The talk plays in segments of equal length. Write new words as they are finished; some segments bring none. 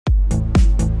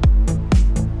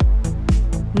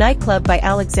Nightclub by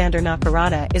Alexander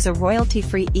Nakarada is a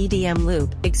royalty-free EDM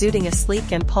loop exuding a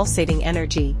sleek and pulsating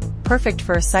energy, perfect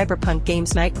for a cyberpunk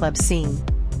games nightclub scene.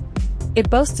 It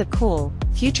boasts a cool,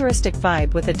 futuristic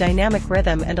vibe with a dynamic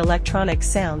rhythm and electronic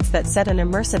sounds that set an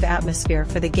immersive atmosphere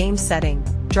for the game setting,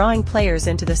 drawing players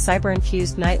into the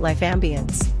cyber-infused nightlife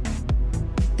ambience.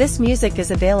 This music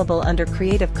is available under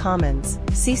Creative Commons,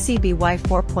 CC BY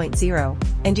 4.0,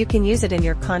 and you can use it in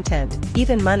your content,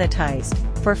 even monetized,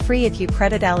 for free if you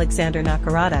credit Alexander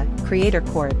Nakarada,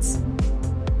 CreatorChords.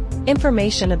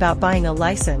 Information about buying a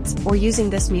license or using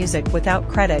this music without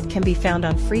credit can be found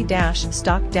on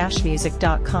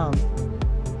free-stock-music.com.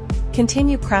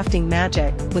 Continue crafting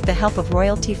magic with the help of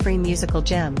royalty-free musical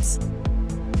gems.